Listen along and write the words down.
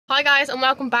Hi guys, and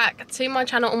welcome back to my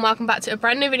channel and welcome back to a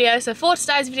brand new video. So for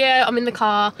today's video, I'm in the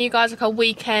car. You guys like a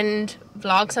weekend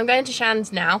vlog. So I'm going to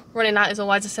Shan's now. Running late as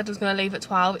always. I said I was going to leave at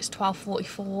 12. It's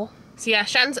 12:44. So yeah,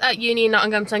 Shan's at uni in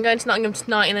Nottingham. So I'm going to Nottingham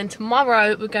tonight, and then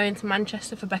tomorrow we're going to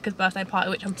Manchester for Becca's birthday party,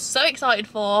 which I'm so excited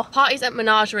for. Party's at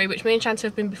Menagerie, which me and Shan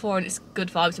have been before, and it's good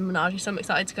vibes in Menagerie, so I'm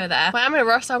excited to go there. But I'm in a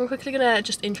rush, so I'm quickly going to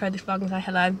just intro this vlog and say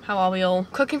hello. How are we all?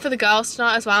 Cooking for the girls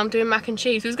tonight as well. I'm doing mac and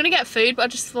cheese. We was going to get food, but I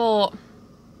just thought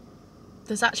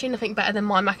there's actually nothing better than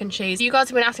my mac and cheese. You guys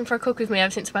have been asking for a cook with me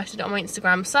ever since I posted it on my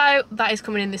Instagram, so that is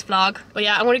coming in this vlog. But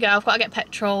yeah, I'm gonna go. I've got to get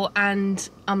petrol and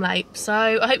I'm late, so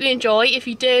I hope you enjoy. If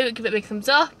you do, give it a big thumbs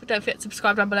up. Don't forget to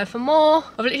subscribe down below for more.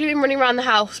 I've literally been running around the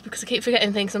house because I keep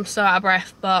forgetting things. I'm so out of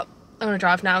breath, but I'm gonna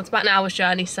drive now. It's about an hour's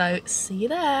journey, so see you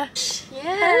there. Yeah.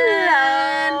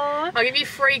 Hello. I'll give you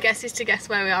 3 guesses to guess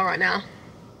where we are right now.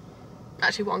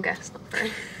 Actually, 1 guess, not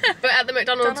 3. But at the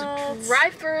McDonald's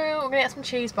drive-through, we're gonna get some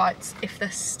cheese bites if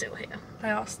they're still here.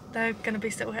 They're gonna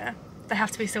be still here. They have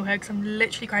to be still here because I'm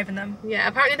literally craving them. Yeah,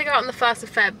 apparently they go out on the 1st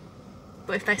of Feb,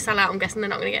 but if they sell out, I'm guessing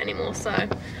they're not gonna get any more. So,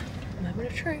 moment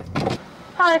of truth.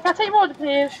 Hi, can I take your order,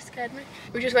 please? She scared me.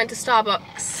 We just went to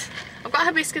Starbucks. I've got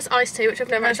hibiscus iced tea, which I've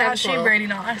never actually had before. It's actually really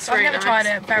nice. I've really never tried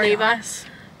it. Very nice.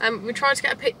 We tried to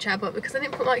get a picture, but because I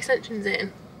didn't put my extensions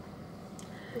in,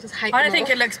 I just hate I don't think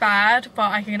it looks bad, but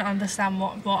I can understand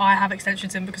what I have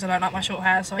extensions in because I don't like my short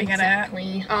hair, so I get it.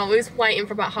 Oh, we was waiting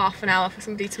for about half an hour for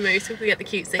somebody to move so we could get the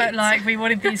cute seats. But like, we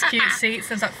wanted these cute seats.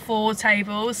 There's like 4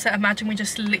 tables, so imagine we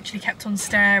just literally kept on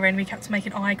staring. We kept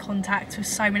making eye contact with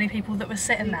so many people that were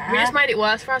sitting there. We just made it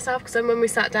worse for ourselves because then when we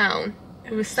sat down,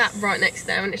 we were sat right next to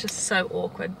them, and it's just so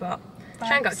awkward. But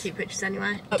Shane got cute pictures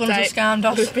anyway. McDonald's scammed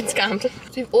us. We've been scammed. So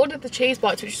we've ordered the cheese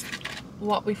bites, which is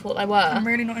what we thought they were. I'm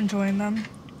really not enjoying them.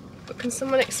 But can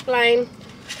someone explain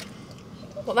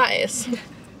what that is?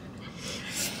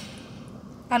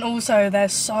 And also, they're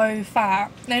so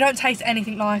fat. They don't taste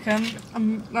anything like them.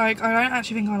 I don't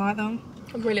actually think I like them.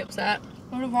 I'm really upset.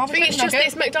 I would rather Do you think it's just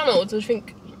this McDonald's, or do you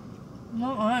think?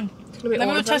 No, I don't. Then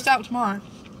we'll test it out tomorrow.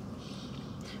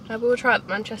 Maybe we'll try out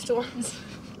the Manchester ones.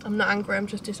 I'm not angry, I'm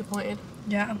just disappointed.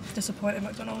 Yeah, I'm disappointed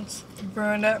McDonald's. You've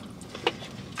ruined it.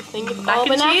 Mac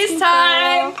and cheese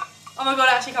time! Oh my god,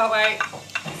 I actually can't wait.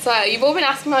 So, you've all been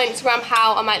asking me on Instagram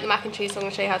how I make the mac and cheese, so I'm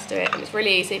going to show you how to do it. And it's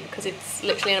really easy because it's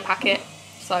literally in a packet,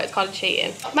 so it's kind of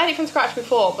cheating. I've made it from scratch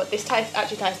before, but this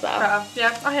actually tastes better.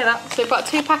 Yeah, I hear that. So we've got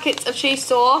 2 packets of cheese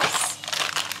sauce,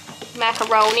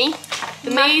 macaroni.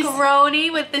 Macaroni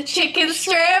with the chicken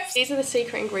strips. These are the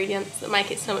secret ingredients that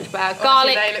make it so much better.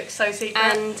 Garlic. They look so secret.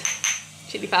 And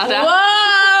chili powder.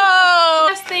 Whoa!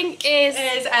 First thing is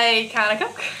a can of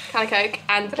Coke. Can of Coke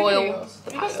and boil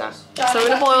the pasta. So we're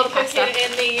going to boil the pasta.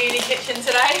 In the uni kitchen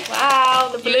today. Wow,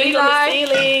 the balloon on the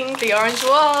ceiling. The orange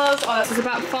walls. Oh, There's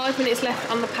about 5 minutes left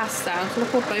on the pasta. I'm going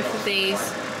to pour both of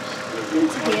these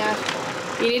into here.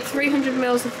 You need 300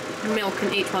 ml of milk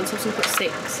in each one, so I'm just going to put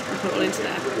 6 and put it all into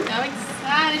there. I'm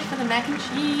excited for the mac and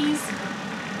cheese.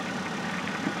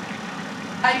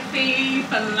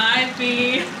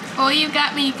 Lifey. Oh, you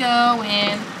got me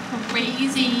going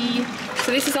crazy.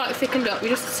 So this is like thickened up. We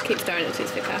just keep stirring it until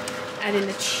it's thicker. Add in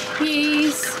the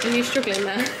cheese. Are you struggling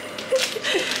there?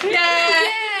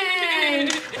 Yay!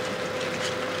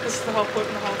 This is the whole point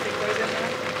when the whole thing goes in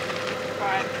there.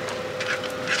 Right.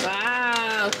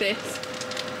 Wow, this.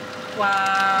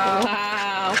 Wow.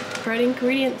 Wow. Bread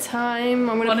ingredient time.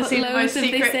 I'm going to put loads of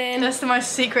this in. That's the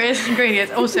most secret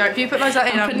ingredient. Also, if you put loads of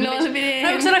that in, I'm putting all of it in. No,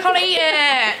 because then I can't eat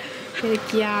it. Bit of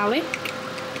garlic.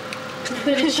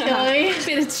 Bit of chili.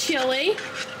 Bit of chili.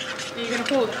 Are you going to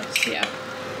pour this? Yeah.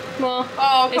 More.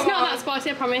 Oh, come It's not on. that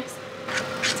spicy, I promise.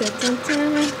 Dun, dun,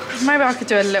 dun. Maybe I could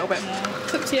do a little bit more.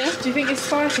 It's up to you. Do you think it's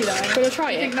spicy though? Do you want to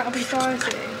try Do you it? think that'll be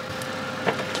spicy?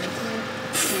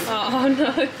 Oh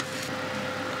no.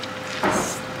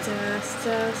 Stir,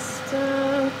 stir,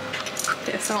 stir.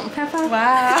 Bit of salt and pepper.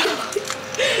 Wow.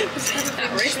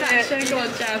 That wrist action. Go on,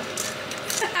 Jav.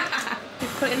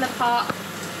 Put it in the pot.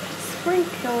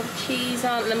 Sprinkle cheese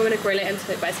on, and then we're going to grill it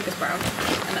until it basically goes brown.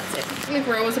 And that's it. The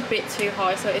grill was a bit too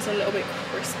high, so it's a little bit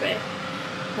crispy.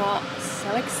 But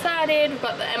so excited. We've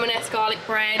got the M&S garlic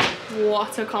bread.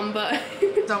 What a combo.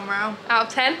 Done well. Out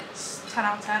of 10? 10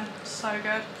 out of 10. So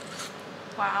good.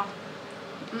 Wow.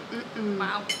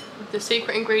 Wow. With the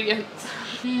secret ingredients.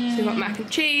 So we've got mac and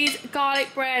cheese,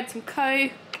 garlic bread, some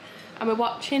Coke, and we're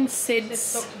watching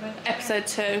Sid's episode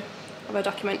 2 of a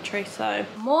documentary. So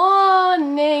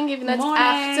morning, even though it's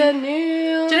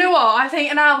afternoon. Do you know what? I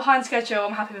think an hour behind schedule,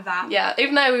 I'm happy with that. Yeah,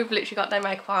 even though we've literally got no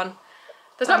makeup on.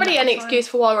 There's not really any excuse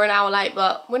for why we're an hour late,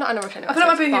 but we're not in a rush anyway. I feel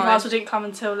like my booking parcel didn't come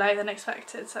until later than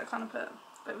expected, so it kind of put a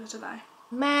bit of a delay.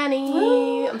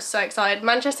 Manny. I'm so excited.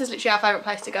 Manchester's literally our favourite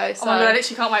place to go. So. Oh my god, I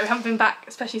literally can't wait. We haven't been back,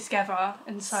 especially together,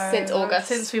 and so since August.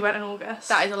 Since we went in August.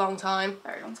 That is a long time.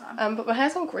 Very long time. But my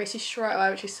hair's all greasy straight away,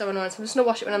 which is so annoying. So I'm just gonna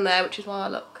wash it when I'm there, which is why I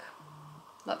look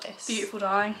like this. Beautiful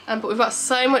dye. But we've got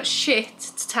so much shit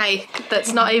to take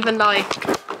that's not even like.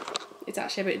 It's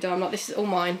actually a bit dumb. Like this is all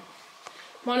mine.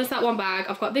 Mine is that one bag.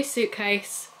 I've got this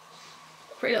suitcase,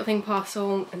 Pretty Little Thing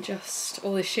parcel, and just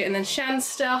all this shit. And then Shan's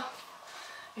stuff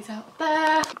is out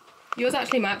there. Yours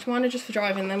actually match. Mine are just for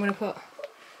driving. Then I'm gonna put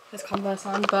this Converse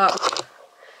on. But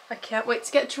I can't wait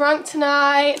to get drunk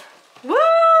tonight. Woo!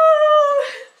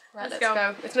 Right, let's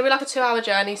go. It's gonna be like a 2-hour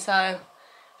journey, so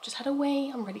just had a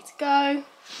wee. I'm ready to go.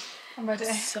 I'm ready.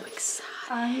 So excited.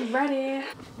 I'm ready.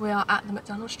 We are at the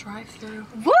McDonald's drive-thru.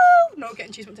 Woo! Not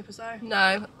getting cheese dippers though.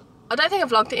 No, I don't think I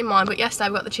vlogged it in mine, but yesterday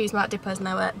we got the cheese dippers and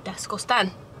they were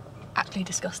disgusting. Actually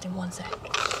disgusting. One sec.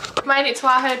 Made it to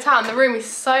our hotel and the room is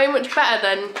so much better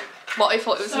than what I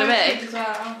thought it was going to be. As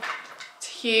well. It's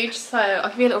huge, so I'll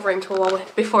give you a little room tour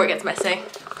before it gets messy.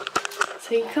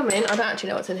 So you can come in. I don't actually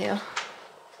know what's in here.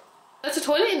 There's a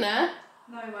toilet in there.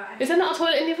 No way. Is there not a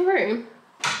toilet in the other room?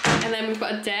 And then we've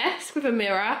got a desk with a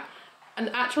mirror, an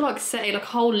actual like settee, like a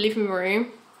whole living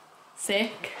room.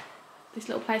 Sick. This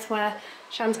little place where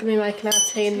Shan's gonna be making our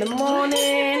tea in the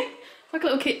morning. Like a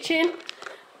little kitchen.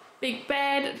 Big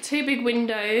bed, 2 big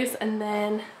windows, and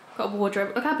then got a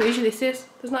wardrobe. Look how bougie this is.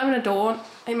 There's not even a door.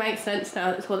 It makes sense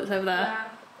now, that's what it's over there. Yeah.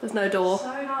 There's no door. So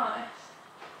nice.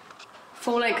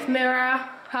 Full-length mirror.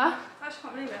 Huh? I just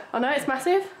can't believe it. I know, it's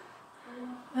massive.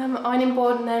 Ironing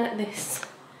board, and then this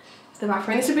is the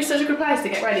bathroom. This would be such a good place to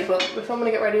get ready, but if I'm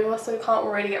gonna get ready with us, so we can't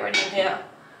really get ready in here.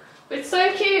 But it's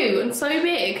so cute and so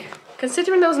big.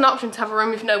 Considering there was an option to have a room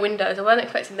with no windows, I wasn't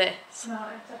expecting this. No,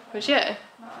 definitely. Was you?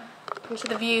 No. Into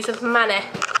the views of Manny.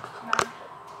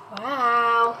 No.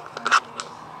 Wow.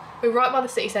 We're right by the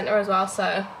city centre as well,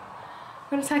 so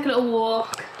we're gonna take a little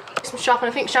walk. Some shopping.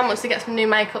 I think Shan wants to get some new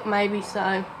makeup maybe, so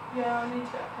Yeah, I need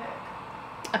to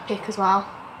get a pick as well.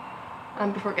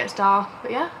 Before it gets dark.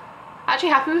 But yeah. Actually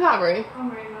happy with our room.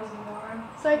 I'm really buzzing about room.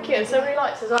 So cute, and so many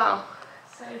lights as well.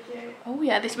 So cute. Oh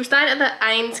yeah, we're staying at the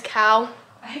Ains Cow.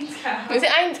 Ains Cow. Is it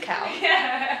Ains Cow?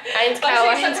 Yeah. Ains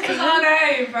Cow, Ains It's Cow.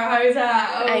 name for a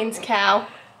hotel. Ains Cow.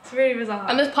 It's really bizarre.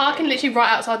 And there's parking literally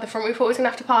right outside the front. We thought we was going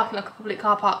to have to park in like a public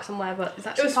car park somewhere, but it's It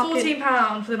actually was parking.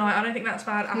 £14 for the night. I don't think that's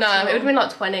bad at all. No, it would have been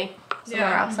like 20 somewhere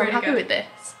Yeah, else. So I'm really happy good. with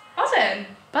this. Buzzing.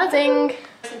 Buzzing.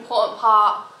 It's an important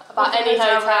part about Of the any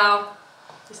hotel hotel.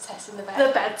 Just testing the bed.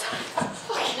 The bed.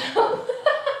 Fucking hell.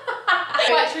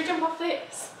 Wait, should we jump off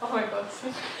this? Oh my god.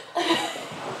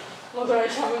 Oh my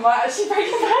god, we might actually break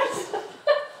the bed.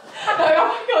 Oh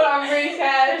my god, I'm really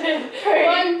scared.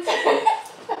 1, 2.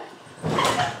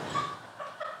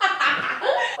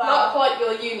 Not quite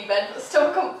your uni bed, but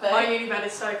still comfy. My uni bed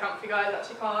is so comfy, guys.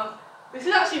 Actually can't. This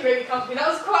is actually really comfy. That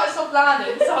was quite a soft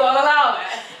landing, so I'll allow it.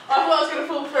 I thought I was going to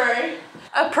fall through.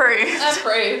 Approved.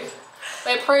 Approve.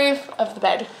 We approve of the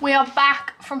bed. We are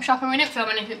back from shopping. We didn't film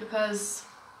anything because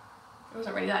it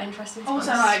wasn't really that interesting.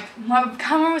 Also, like, my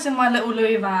camera was in my little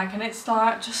Louis bag, and it's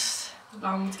like just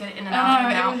long to get it in and out.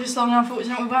 I know, it was just long enough.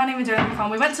 Unfortunately, we weren't even doing anything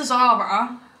fun. We went to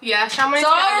Zara. Yeah, Shamrock.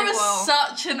 Zara is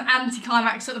such an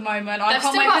anticlimax at the moment. I They've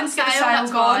can't still wait for got them to get the sale, sale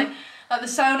that's gone. why. Like, the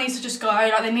sale needs to just go.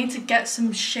 Like, they need to get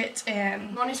some shit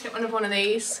in. I need to get one of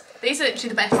these. These are literally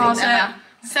the best Pass things ever.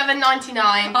 $7.99.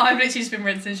 I've literally just been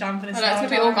rinsing Sham for this. I know, it's going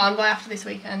to be all gone by after this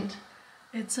weekend.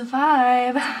 It's a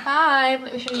vibe. Hi,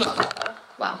 let me show you what I got.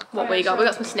 Well, what we got. We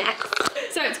got some snacks.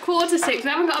 So it's 5:45. We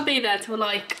haven't got to be there till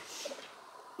like,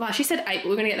 well, she said 8, but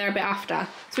we're going to get there a bit after.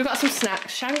 So we've got some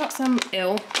snacks. Shan got some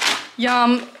ill.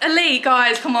 Yum. Elite,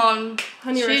 guys, come on.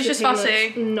 Honey She's just roasted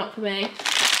fussy. peanuts. Not for me.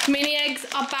 Mini eggs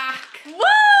are back. Woo!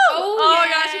 Oh, my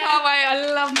yeah. gosh, I can't wait.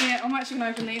 I love me. I'm actually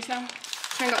going to open these now.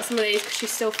 Shan got some of these because she's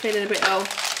still feeling a bit ill.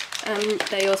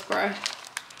 They're yours, bro.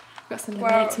 Got some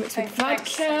lemonade to mix with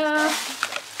vodka.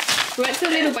 We went to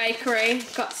the little bakery,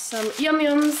 got some Yum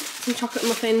Yums, some chocolate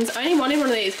muffins. I only wanted one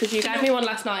of these because you gave me one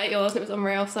last night at yours and it was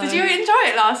unreal. So Did you enjoy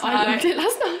it last night? I loved it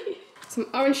last night. Some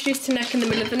orange juice to neck in the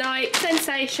middle of the night,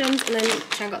 Sensations, and then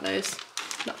Shan got those.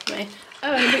 Not for me.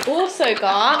 Oh, and we also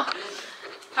got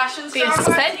Passion the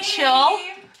Essential.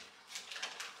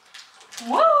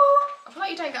 Woo! I feel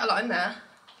like you don't get a lot in there.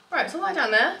 Right, it's all the way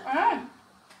down there. I know.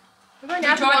 We've only We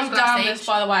had tried one to glass down each. this,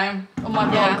 by the way, on my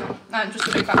vlog. Just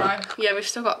a big fat lie. Yeah, we've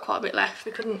still got quite a bit left.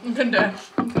 We couldn't Couldn't do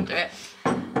it. do it.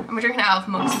 And we're drinking it out of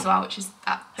mugs as well, which is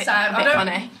that bit, Sad. a bit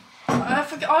funny. I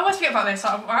always forget about this.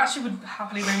 I actually would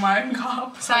happily bring my own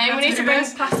cup. So we need to bring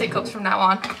plastic cups from now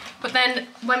on. But then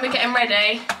when we're getting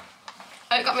ready,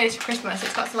 Oak got me this for Christmas.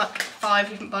 It's got some like 5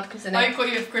 different vodkas in it. Oak got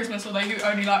you for Christmas, although you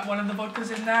only like one of the vodkas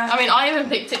in there. I mean, I even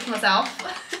picked it for myself.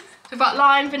 We've got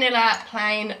lime, vanilla,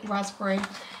 plain, raspberry,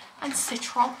 and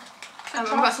citron. We've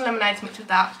got some lemonade to mix with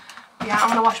that. But yeah, I'm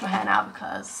gonna wash my hair now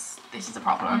because this is a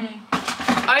problem.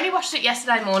 I only washed it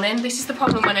yesterday morning. This is the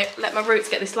problem when I let my roots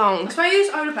get this long. So I use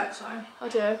Olaplex though. I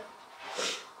do.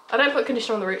 I don't put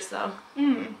conditioner on the roots though.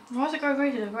 Why does it go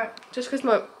greasy? Right. Just because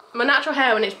my natural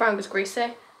hair when it's brown goes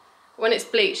greasy. When it's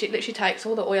bleached, it literally takes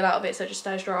all the oil out of it, so it just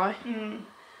stays dry.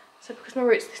 So because my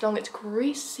roots are this long, it's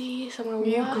greasy. So I'm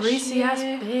gonna wash greasy it. ass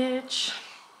bitch.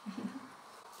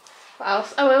 What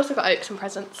else? Oh, I also got Oak some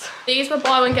presents. These were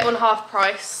buy one get one half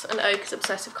price, and Oak is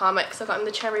obsessed with Carmex. So I got him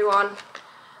the cherry one,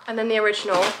 and then the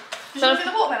original. Did you look at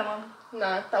the watermelon one?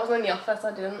 No, that was on the offer, so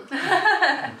I didn't.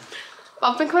 But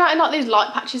I've been coming out in like these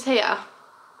light patches here.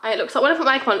 And it looks like, when I put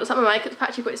makeup on, it looks like my makeup's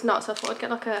patchy, but it's not. So I thought I'd get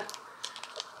like a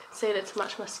concealer to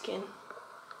match my skin.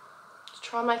 Just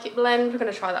try and make it blend. We're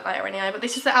going to try that later anyway. But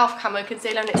this is the e.l.f. Camo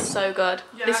Concealer and it's so good.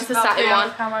 Yeah, this is the satin one.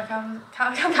 Camo.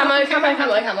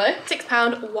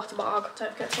 £6 water bag.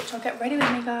 Don't forget to watch on Get Ready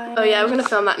With Me, guys. Oh yeah, we're going to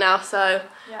film that now. So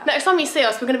next time you see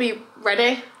us, we're going to be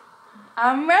ready.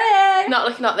 I'm ready. Not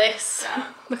looking like this. Yeah.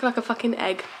 Looking like a fucking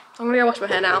egg. I'm going to go wash my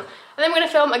hair now. And then we're going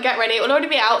to film a Get Ready. It will already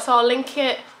be out, so I'll link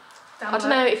it. I don't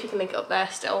know if you can link it up there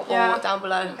still or down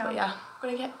below. But yeah, we're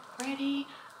going to get ready.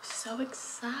 So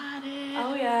excited.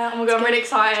 Oh yeah. Oh my god, I'm really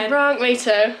excited. Drunk, me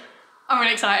too. I'm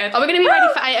really excited. Are we going to be ready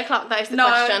for 8 o'clock? That is the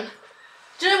question.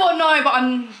 Do you know what? No, but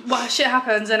well, shit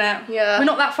happens, innit? Yeah. We're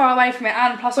not that far away from it,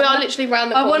 and plus we are literally round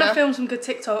the corner. I want to film some good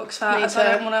TikToks first.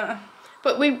 I don't want to.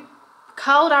 But we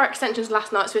curled our extensions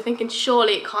last night, so we're thinking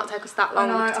surely it can't take us that long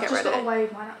to get ready. I've just got to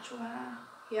wave my natural hair.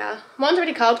 Yeah, mine's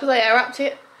already curled because I air wrapped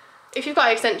it. If you've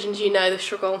got extensions, you know the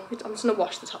struggle. I'm just gonna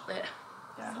wash the top bit.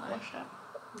 Yeah, wash it.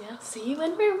 Yeah, see you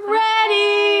when we're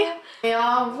ready. We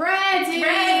are ready.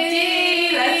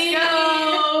 Ready. Let's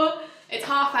go. It's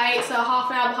 8:30, so half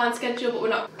an hour behind schedule, but we're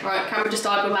not. Right, camera just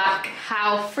died. We're back.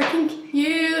 How freaking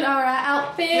cute are our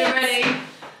outfits? We're ready.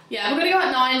 Yeah, we're gonna go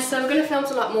at 9, so we're gonna film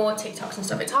some like more TikToks and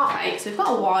stuff. It's 8:30, so we've got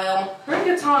a while. We're in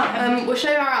good time. We'll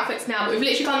show you our outfits now, but we've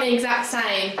literally got the exact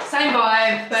same. Same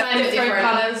vibe, but same different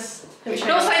colours.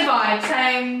 Not same vibe,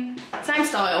 same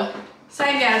style.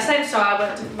 Same style,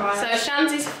 but different vibe. So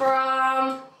Shan's is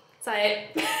from, say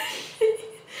it.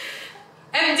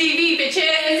 MTV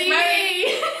bitches. MTV.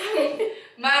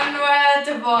 Manoir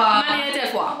Devoir. Manière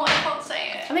Devoir. What, I can't say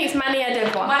it. I think it's Manière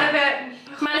Devoir.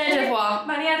 Manière Devoir.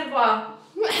 Manière Devoir.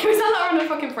 We sound like we're on a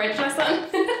fucking French lesson.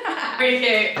 Really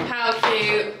cute. How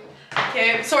cute.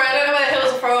 Cute. Sorry, I don't know where the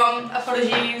heels are from.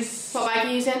 Apologies. What bag are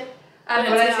you using?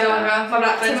 Balenciaga. My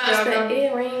black to match Balenciaga. the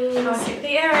earrings.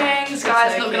 The earrings,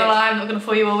 guys. So not cute. gonna lie, I'm not gonna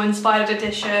fool you all. Inspired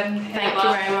edition. Thank you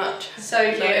very much. So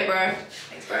cute, love it, bro.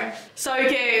 Thanks, bro. So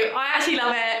cute. I actually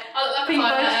love it. I look like a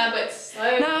highlighter, but it's so.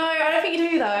 No, I don't think you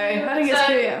do though. I think it's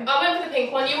cute. I went for the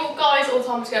pink one. You guys all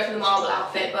told me to go for the marble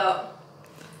outfit, but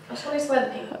I just wanted to wear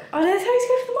the pink. Oh, let's go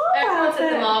for the marble. Everyone said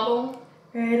the marble.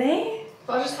 Really?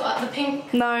 But I just thought the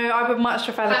pink. No, I would much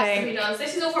prefer the has to be pink. done. So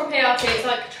this is all from PRT. It's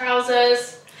like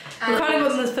trousers. We kind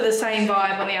of got for the same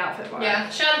vibe on the outfit, right? Yeah.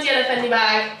 Shan's yellow Fendi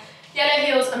bag, yellow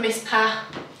heels, and Miss Pa.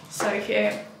 So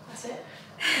cute. That's it.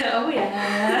 Oh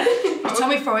yeah. Tell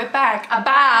me throw it back. A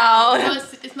bow.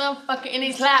 It's not fucking in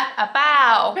his lap. A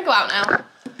bow. I'm gonna go out now.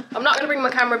 I'm not gonna bring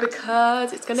my camera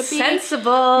because it's gonna be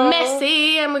sensible,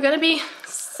 messy, and we're gonna be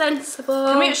sensible.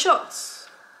 Can we get shots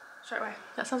straight away?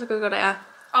 That sounds like a good idea.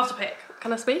 After pick.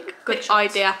 Can I speak? Good Pick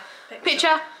idea.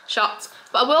 Picture shots.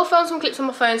 But I will film some clips on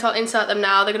my phone, so I'll insert them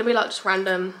now. They're gonna be like just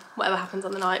random, whatever happens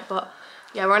on the night. But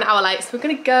yeah, we're an hour late, so we're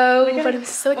gonna go. But I'm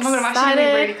so excited. Oh my god, I'm actually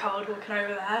gonna be really cold walking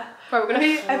over there. Right, we're gonna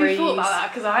freeze. Have you thought about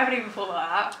that? Because I haven't even thought about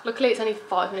that. Luckily, it's only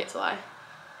 5 minutes away.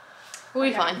 We'll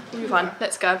be fine. We'll be fine.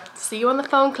 Let's go. See you on the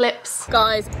phone clips,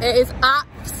 guys. It is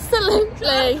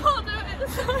absolutely.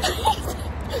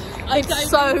 It's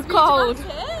so cold.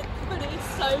 But it's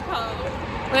so cold.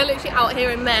 We're literally out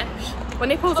here in mesh. My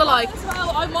nipples are like.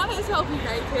 I might as well be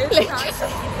naked.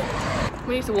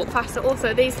 We need to walk faster.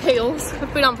 Also, these heels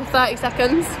have been on for 30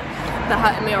 seconds. They're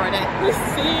hurting me already. Let's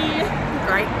see.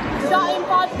 Great. Shot in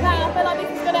vodka. I feel like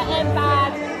this is gonna end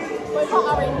bad. We're not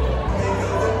orange.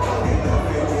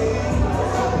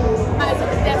 That is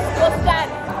disgusting.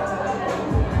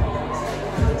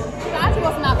 It actually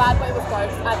wasn't that bad, but it was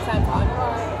gross at the same time.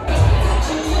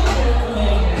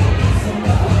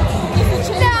 It's the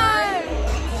chin. No!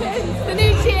 Chin. The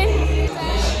new chin.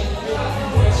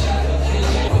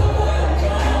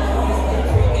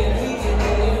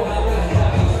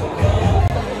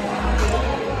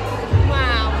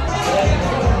 Wow.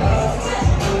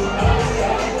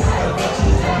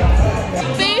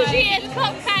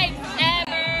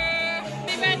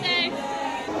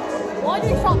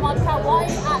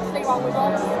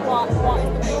 McDonald's? What is the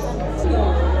reason?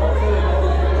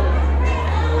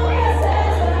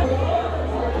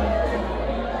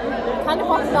 Kind of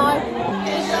want to know.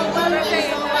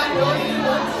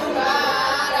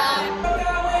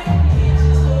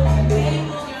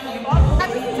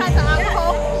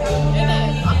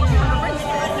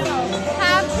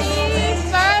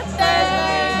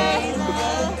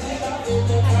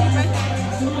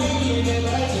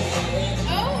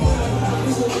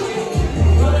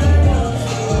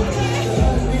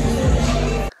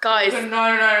 Guys,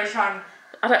 No, Shan.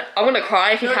 I'm gonna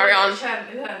cry if you carry on.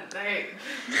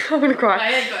 I'm gonna cry.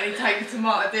 I ain't got any take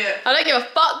tomato, do it. I don't give a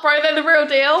fuck, bro. They're the real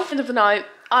deal. End of the night.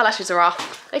 Eyelashes are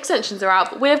off. Extensions are out.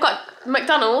 But we've got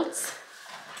McDonald's.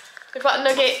 We've got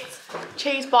nuggets,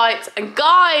 cheese bites, and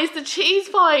guys, the cheese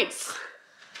bites.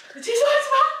 The cheese bites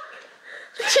back.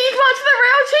 The cheese bites are the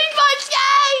real cheese bites,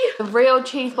 yay! The real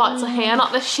cheese bites are here,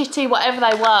 not the shitty whatever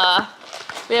they were.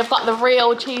 We have got the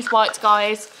real cheese bites,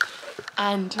 guys.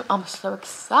 And I'm so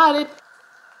excited.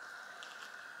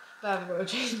 They're the real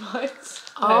cheese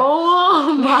bites.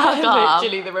 Oh my god.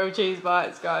 Literally the real cheese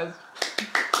bites, guys.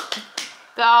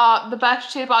 They are the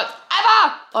best cheese bites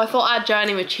ever! I thought our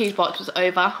journey with cheese bites was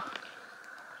over.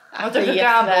 I took a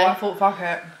gamble, I thought fuck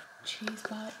it. Cheese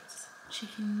bites,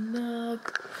 chicken nug,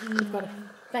 we've got a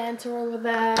Fanta over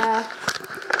there.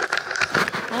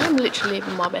 I'm literally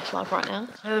living my best life right now.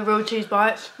 They're the real cheese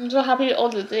bites. I'm so happy to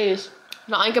order these.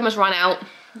 My income has run out,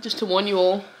 just to warn you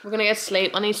all. We're gonna go to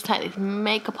sleep. I need to take this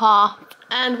makeup off.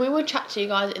 And we will chat to you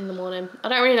guys in the morning. I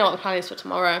don't really know what the plan is for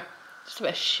tomorrow. Just a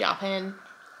bit of shopping.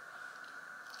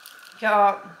 Get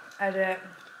up, edit.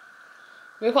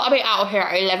 We've got to be out of here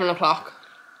at 11 o'clock.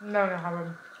 No, not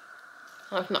happen.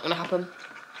 That's not gonna happen.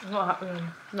 It's not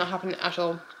happening. Not happening at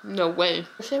all. No way.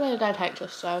 We'll see where the day takes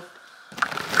us, so.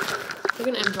 We're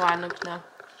gonna enjoy our nugs now.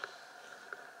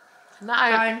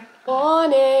 Nine.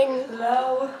 Morning.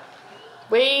 Hello.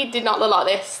 We did not look like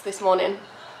this morning.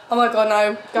 Oh my god,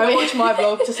 no. Go and watch my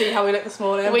vlog to see how we look this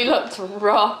morning. We looked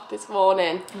rough this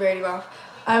morning. Really rough.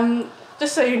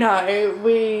 Just so you know,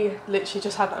 we literally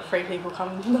just had like 3 people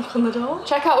come knock on the door.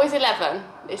 Checkout was 11.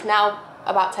 It's now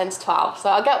about 10 to 12. So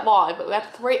I get why, but we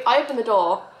had 3. I opened the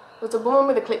door. There was a woman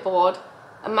with a clipboard,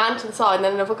 a man to the side, and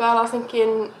then another girl. I was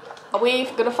thinking, are we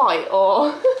gonna fight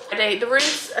or? The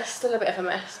rooms are still a bit of a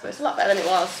mess, but it's a lot better than it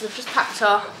was. We've just packed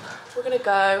up. We're gonna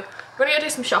go do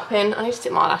some shopping. I need to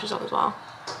stick my eyelashes on as well.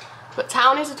 But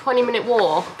town is a 20-minute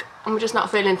walk, and we're just not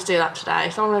feeling to do that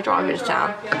today. So I'm gonna drive into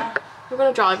town. Yeah. We're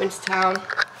gonna drive into town.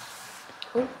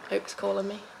 Oh, Oak's calling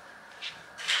me.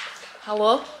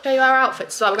 Hello. Show you our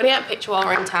outfits. So we're gonna get a picture while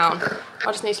we're in town.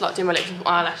 I just need to like do my lips and put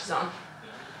my eyelashes on.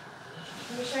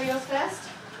 Let me show you yours first.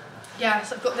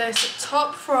 Yes, I've got this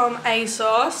top from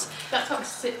ASOS. That top's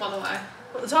sick, by the way.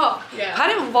 Got the top? Yeah. Had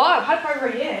it on vibe. Had it for over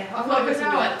a year. I've not got it even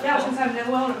now. wear it Yeah, I was going to say I've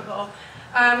never worn it before.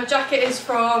 The jacket is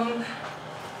from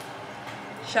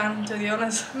Shan, do the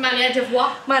honours. Manière de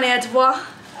voir. Manière de voir.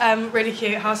 Really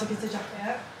cute. How sick is the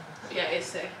jacket? Yeah, it is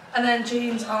sick. And then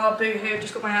jeans are Boohoo.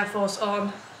 Just got my Air Force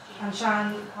on. And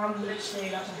Shan, I'm literally,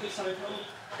 that jacket's so cool.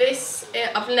 This,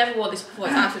 I've never worn this before,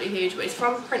 it's absolutely huge, but it's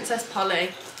from Princess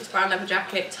Polly. This brown leather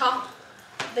jacket. Top,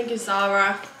 I think is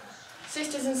Zara.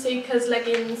 Sisters and Seekers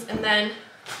leggings, and then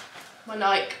my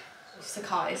Nike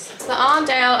Sakai's. It's the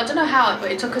Arndale, I don't know how, but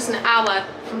it took us an hour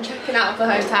from checking out of the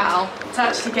hotel To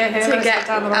actually get here, to get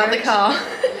down the out of road. the car.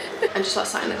 And just like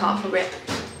sat in the car for a bit.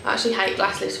 I actually hate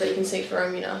glass lifts where you can see through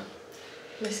them, you know.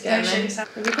 This scared me. Have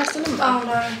you pressed a number? Oh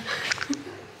no.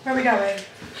 Where are we going?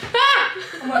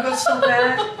 Oh my god, stop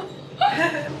there.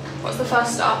 What's the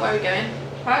first stop? Where are we going?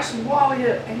 Actually, what are we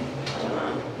doing?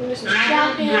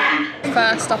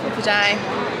 First stop of the day.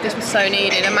 This was so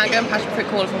needed. A mango and passion fruit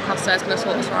cola from Costa is going to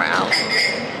sort us right out.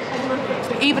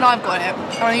 Even I've got it.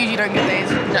 I usually don't get these.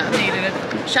 No. Needed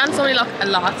it. Shan's only like a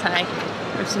latte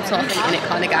with some sort of thing in it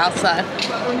kind of gal, so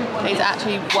he's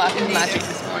actually working magic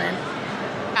this morning.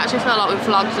 I actually feel like we've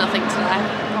vlogged nothing today.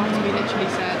 We literally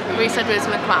said. We said we was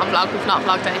going to come out and vlog, we've not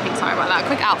vlogged anything, sorry about that.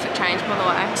 Quick outfit change, by the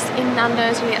way. Just in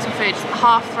Nando's, we're going to get some food. It's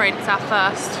 3:30, it's our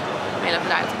first meal of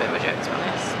the day. It's a bit of a joke, to be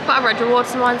honest. Got a red reward,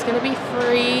 so mine's going to be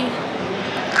free.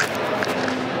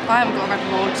 I haven't got a red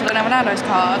reward, so I don't have a Nando's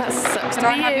card. That sucks Can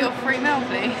to I be have you. your free meal,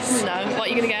 please? No, what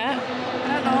are you going to get?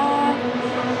 I don't know.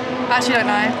 I actually don't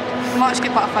know. I might just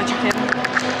get butterfly chicken.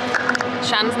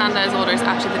 Shan's Nando's order is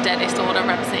actually the deadest order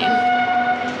I've ever seen.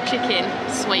 Chicken,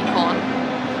 sweet corn.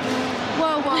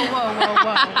 Whoa, whoa, whoa, whoa,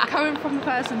 whoa. Coming from the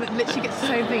person that literally gets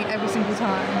so big every single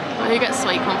time. Who gets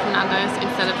sweet corn from Nando's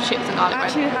instead of chips and garlic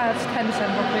I bread? actually had 10%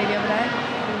 broccoli the other day.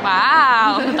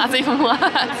 Wow, that's even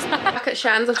worse. Back at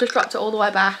Shan's, I've just dropped it all the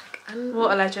way back And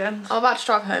What a legend. I'm about to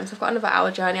drive home, so I've got another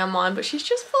hour journey on mine, but she's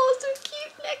just bought some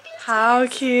cute necklaces. How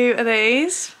cute are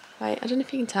these? Wait, I don't know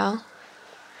if you can tell.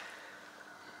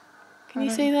 Can you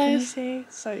see Can you those? see?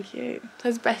 So cute.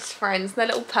 Those best friends, their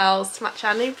little pearls to match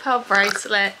our new pearl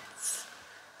bracelets.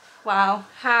 Wow.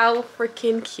 How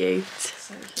freaking cute.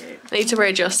 So cute. I need to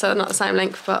readjust so they're not the same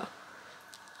length, but...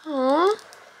 Aww.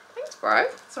 Thanks, bro.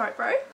 It's alright, bro.